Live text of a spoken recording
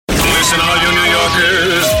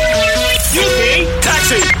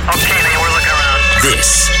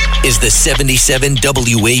is the 77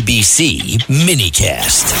 WABC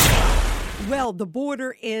minicast. Well, the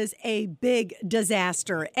border is a big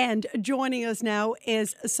disaster. And joining us now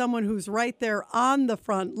is someone who's right there on the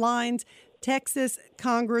front lines, Texas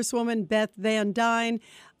Congresswoman Beth Van Duyne.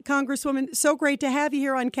 Congresswoman, so great to have you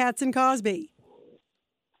here on Katz and Cosby.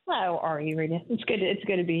 Hello, Ari, Rita. It's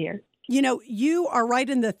good to be here. You know, you are right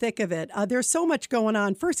in the thick of it. There's so much going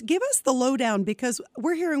on. First, give us the lowdown, because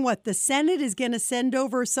we're hearing the Senate is going to send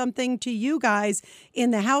over something to you guys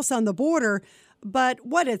in the House on the border. But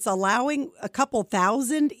it's allowing a couple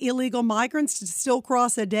thousand illegal migrants to still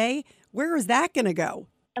cross a day? Where is that going to go?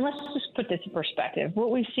 And let's just put this in perspective.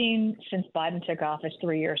 What we've seen since Biden took office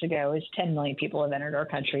 3 years ago is 10 million people have entered our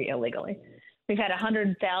country illegally. We've had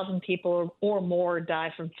 100,000 people or more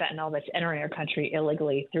die from fentanyl that's entering our country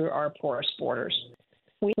illegally through our porous borders.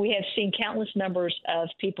 We have seen countless numbers of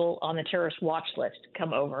people on the terrorist watch list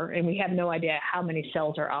come over, and we have no idea how many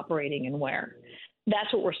cells are operating and where.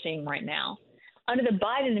 That's what we're seeing right now. Under the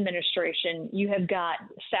Biden administration, you have got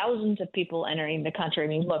thousands of people entering the country. I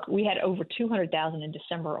mean, look, we had over 200,000 in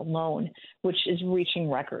December alone, which is reaching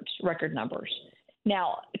record numbers.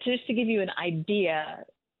 Now, just to give you an idea,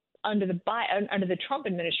 under the Trump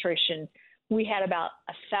administration, we had about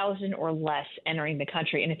 1,000 or less entering the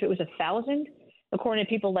country. And if it was 1,000, according to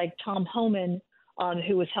people like Tom Homan,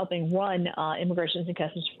 who was helping run Immigration and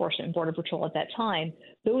Customs Enforcement and Border Patrol at that time,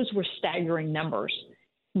 those were staggering numbers.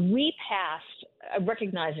 We passed,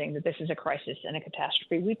 recognizing that this is a crisis and a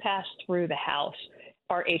catastrophe, we passed through the House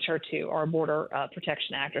our HR2, our Border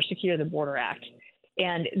Protection Act, or Secure the Border Act.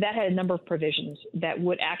 And that had a number of provisions that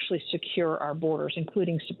would actually secure our borders,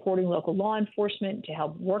 including supporting local law enforcement to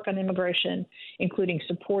help work on immigration, including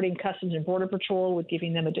supporting Customs and Border Patrol with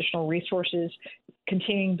giving them additional resources,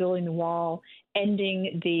 continuing building the wall,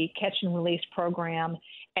 ending the catch and release program,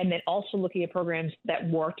 and then also looking at programs that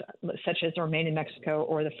worked, such as the Remain in Mexico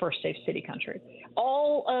or the First Safe City Country.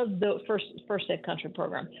 All of the First Safe Country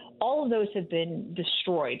program, all of those have been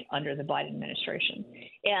destroyed under the Biden administration.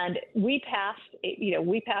 And we passed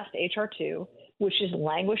HR2, which is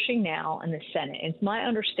languishing now in the Senate. And it's my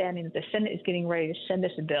understanding that the Senate is getting ready to send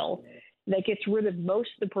us a bill that gets rid of most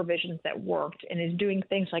of the provisions that worked and is doing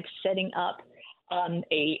things like setting up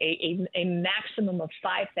a maximum of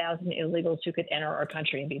 5,000 illegals who could enter our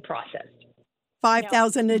country and be processed.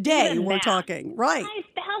 5,000 a day, we're talking, right?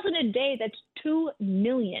 5,000 a day, that's 2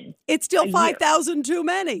 million. It's still 5,000 too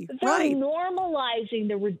many, They're right? normalizing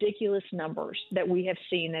the ridiculous numbers that we have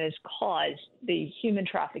seen that has caused the human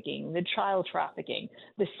trafficking, the child trafficking,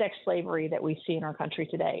 the sex slavery that we see in our country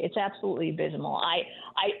today. It's absolutely abysmal.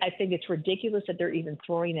 I think it's ridiculous that they're even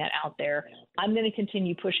throwing that out there. I'm going to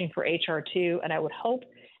continue pushing for HR2, and I would hope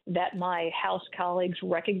that my House colleagues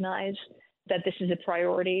recognize that this is a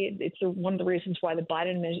priority. It's one of the reasons why the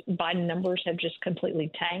Biden numbers have just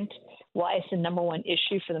completely tanked, why it's the number one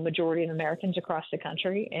issue for the majority of Americans across the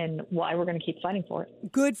country, and why we're going to keep fighting for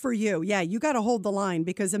it. Good for you. Yeah, you got to hold the line,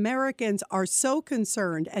 because Americans are so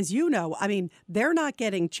concerned. As you know, I mean, they're not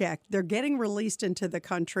getting checked. They're getting released into the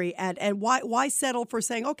country. And why settle for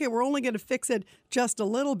saying, okay, we're only going to fix it just a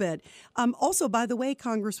little bit? Also, by the way,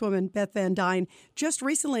 Congresswoman Beth Van Duyne, just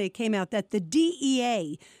recently it came out that the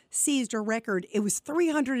DEA seized a record. It was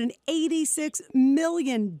 386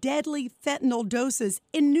 million deadly fentanyl doses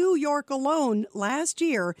in New York alone last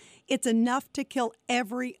year. It's enough to kill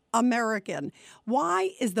every American. Why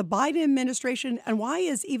is the Biden administration, and why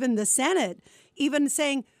is even the Senate even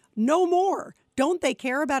saying no more? Don't they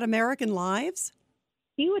care about American lives?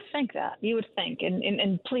 You would think that. You would think.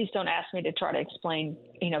 And please don't ask me to try to explain,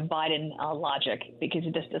 Biden logic, because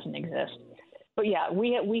it just doesn't exist. But yeah,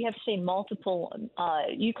 we have seen multiple.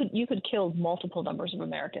 You could kill multiple numbers of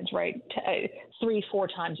Americans, right? 3-4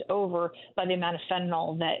 times over by the amount of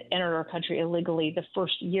fentanyl that entered our country illegally the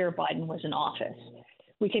first year Biden was in office.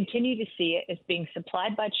 We continue to see it. It's being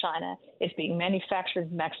supplied by China. It's being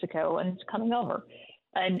manufactured in Mexico, and it's coming over.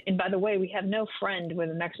 And by the way, we have no friend with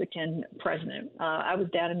a Mexican president. I was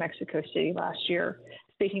down in Mexico City last year,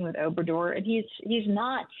 speaking with Obrador, and he's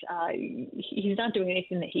not doing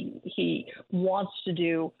anything that he wants to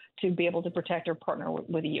do to be able to protect or partner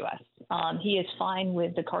with the U.S. He is fine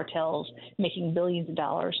with the cartels making billions of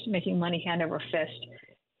dollars, making money hand over fist,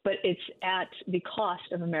 but it's at the cost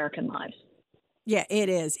of American lives. Yeah, it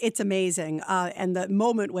is. It's amazing. And the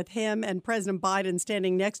moment with him and President Biden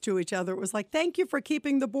standing next to each other, it was like, thank you for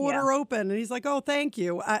keeping the border open. And he's like, oh, thank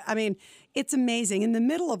you. I mean, it's amazing. In the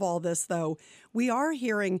middle of all this, though, we are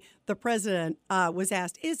hearing the president was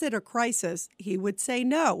asked, is it a crisis? He would say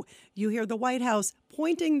no. You hear the White House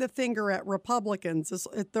pointing the finger at Republicans.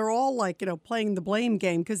 They're all like, playing the blame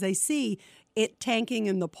game because they see it tanking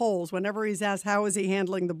in the polls whenever he's asked how is he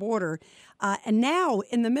handling the border. And now,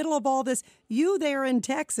 in the middle of all this, you there in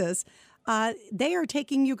Texas, they are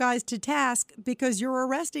taking you guys to task because you're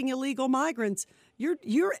arresting illegal migrants.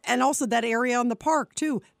 You're and also that area on the park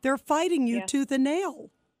too. They're fighting you tooth and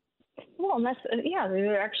nail. Well, and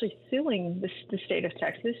they're actually suing the state of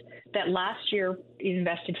Texas that last year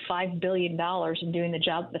invested $5 billion in doing the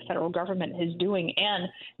job that the federal government is doing and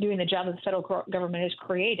doing the job that the federal government has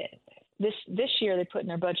created. This year they put in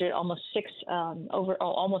their budget almost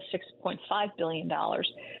 $6.5 billion,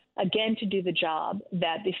 again, to do the job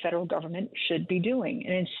that the federal government should be doing.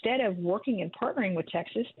 And instead of working and partnering with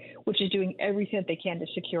Texas, which is doing everything that they can to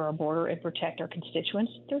secure our border and protect our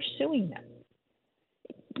constituents, they're suing them.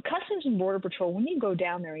 Customs and Border Patrol, when you go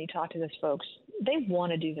down there and you talk to those folks, they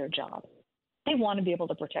want to do their job. They want to be able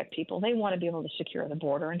to protect people. They want to be able to secure the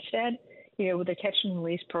border. Instead, with the catch and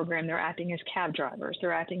release program, they're acting as cab drivers.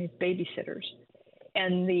 They're acting as babysitters.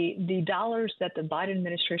 And the dollars that the Biden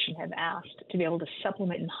administration have asked to be able to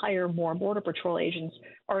supplement and hire more Border Patrol agents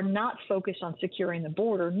are not focused on securing the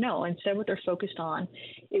border. No, instead what they're focused on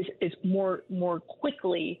is more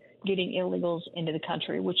quickly getting illegals into the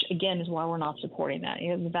country, which, again, is why we're not supporting that.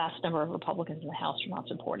 The vast number of Republicans in the House are not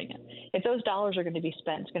supporting it. If those dollars are going to be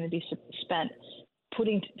spent, it's going to be spent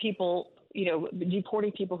putting people,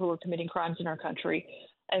 deporting people who are committing crimes in our country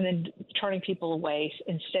and then turning people away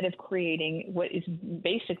instead of creating what is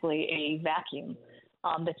basically a vacuum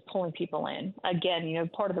that's pulling people in. Again,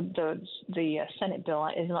 part of the Senate bill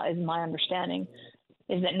is my understanding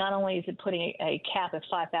is that not only is it putting a cap of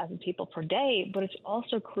 5,000 people per day, but it's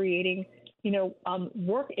also creating,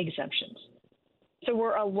 work exemptions. So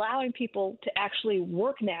we're allowing people to actually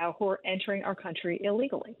work now who are entering our country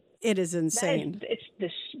illegally. It is insane. It's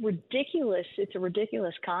a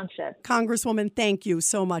ridiculous concept. Congresswoman, thank you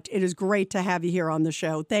so much. It is great to have you here on the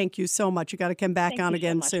show. Thank you so much. You got to come back on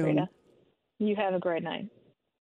again soon. Rita. You have a great night.